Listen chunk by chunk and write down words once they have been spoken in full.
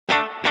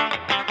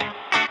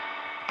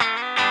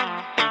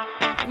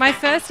my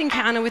first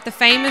encounter with the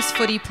famous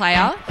footy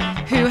player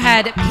who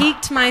had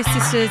piqued my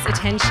sister's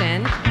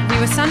attention. We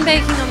were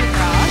sunbaking on the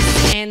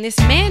grass and this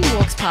man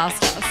walks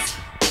past us,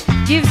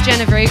 gives Jen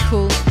a very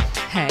cool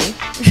hey,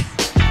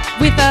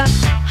 with a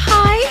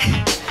hi,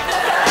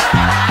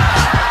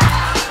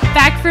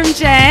 back from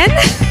Jen.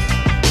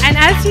 And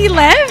as he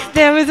left,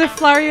 there was a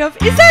flurry of,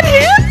 is that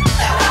him?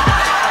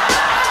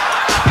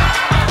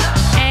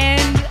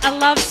 And a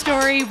love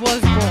story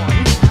was born.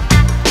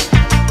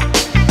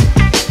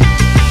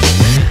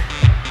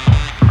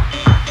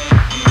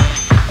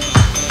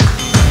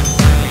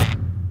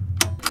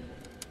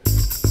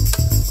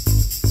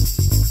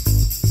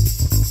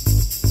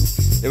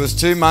 It was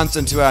 2 months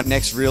into our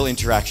next real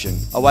interaction.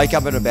 I wake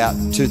up at about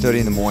 2:30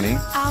 in the morning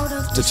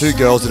to two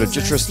girls that had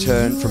just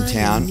returned from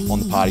town on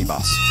the party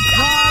bus.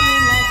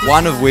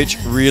 One of which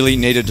really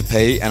needed to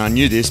pee, and I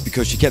knew this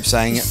because she kept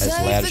saying it as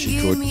loud as she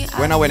could.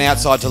 When I went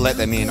outside to let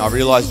them in, I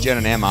realised Jen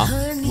and Emma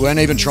weren't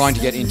even trying to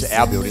get into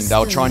our building, they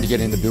were trying to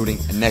get in the building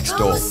next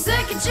door.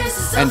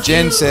 And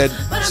Jen said,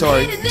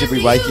 "Sorry, did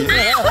we wake you?"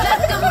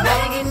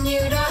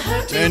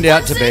 Turned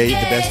out to be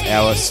the best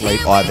hour of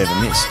sleep I've ever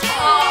missed.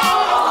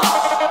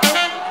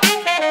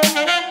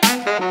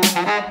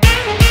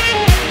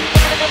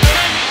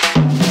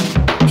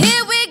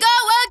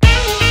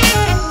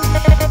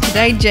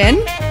 Today, Jen,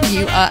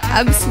 you are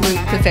absolute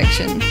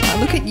perfection. I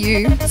look at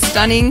you,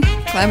 stunning,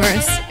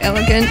 glamorous,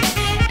 elegant,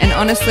 and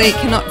honestly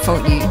cannot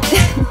fault you.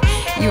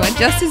 You are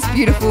just as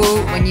beautiful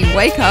when you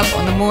wake up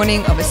on the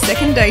morning of a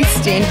second day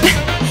stint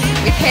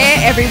with hair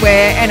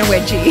everywhere and a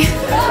wedgie.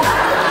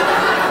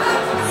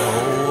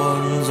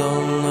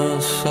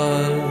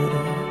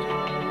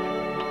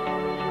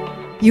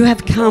 You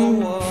have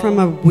come from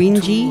a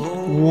whingy,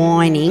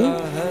 whining,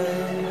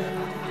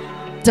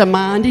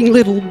 demanding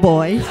little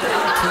boy.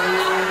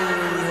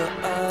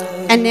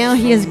 And now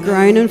he has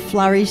grown and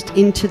flourished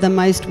into the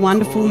most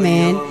wonderful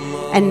man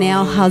and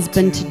now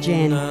husband to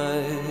Jen.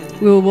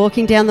 We were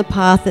walking down the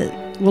path at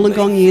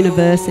Wollongong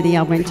University.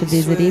 I went to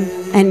visit him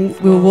and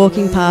we were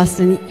walking past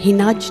and he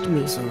nudged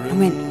me. I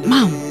went,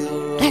 "Mum,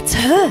 that's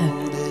her."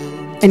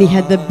 And he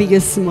had the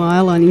biggest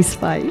smile on his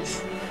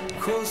face.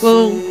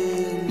 "Well,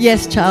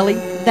 yes, Charlie,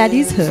 that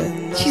is her.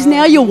 She's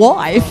now your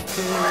wife."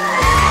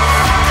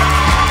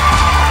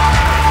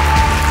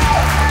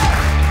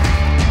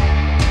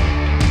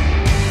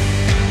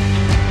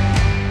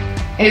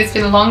 It has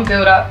been a long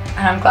build-up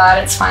and I'm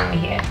glad it's finally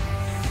here.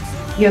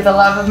 You're the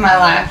love of my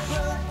life.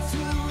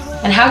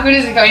 And how good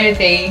is it going to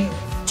be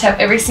to have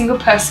every single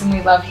person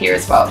we love here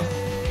as well?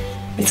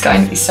 It's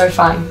going to be so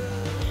fun.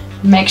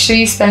 Make sure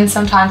you spend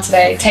some time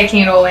today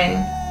taking it all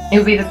in.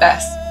 It'll be the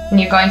best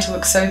and you're going to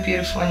look so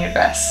beautiful in your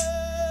dress.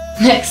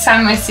 Next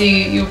time I see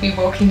you, you'll be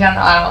walking down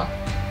the aisle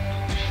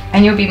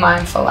and you'll be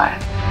mine for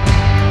life.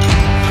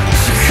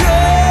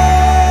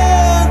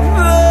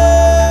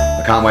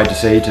 I can't wait to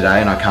see you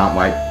today and I can't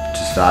wait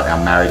to start our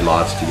married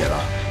lives together.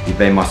 You've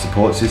been my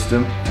support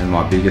system and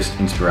my biggest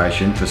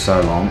inspiration for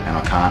so long and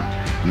I can't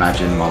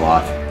imagine my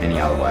life any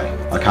other way.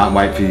 I can't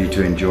wait for you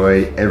to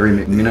enjoy every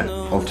minute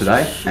of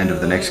today and of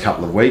the next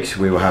couple of weeks.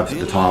 We will have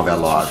the time of our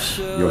lives.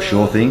 Your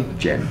sure thing,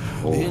 Jen,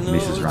 or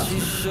Mrs.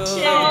 Runston.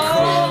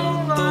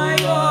 Oh my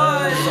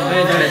God!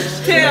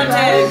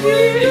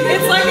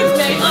 It's like it's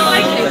made. I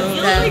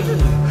like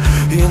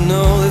it. You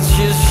know that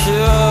you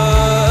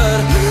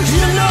should.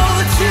 You know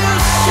that you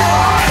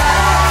should.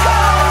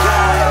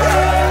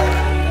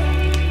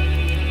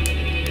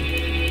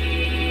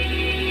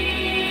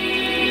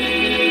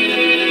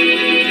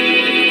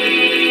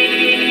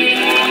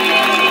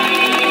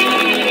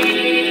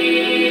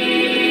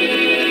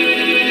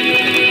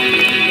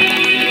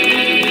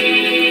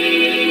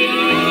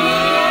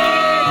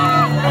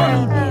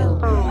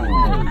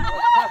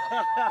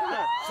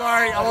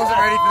 Sorry, I wasn't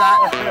ready for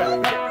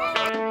that.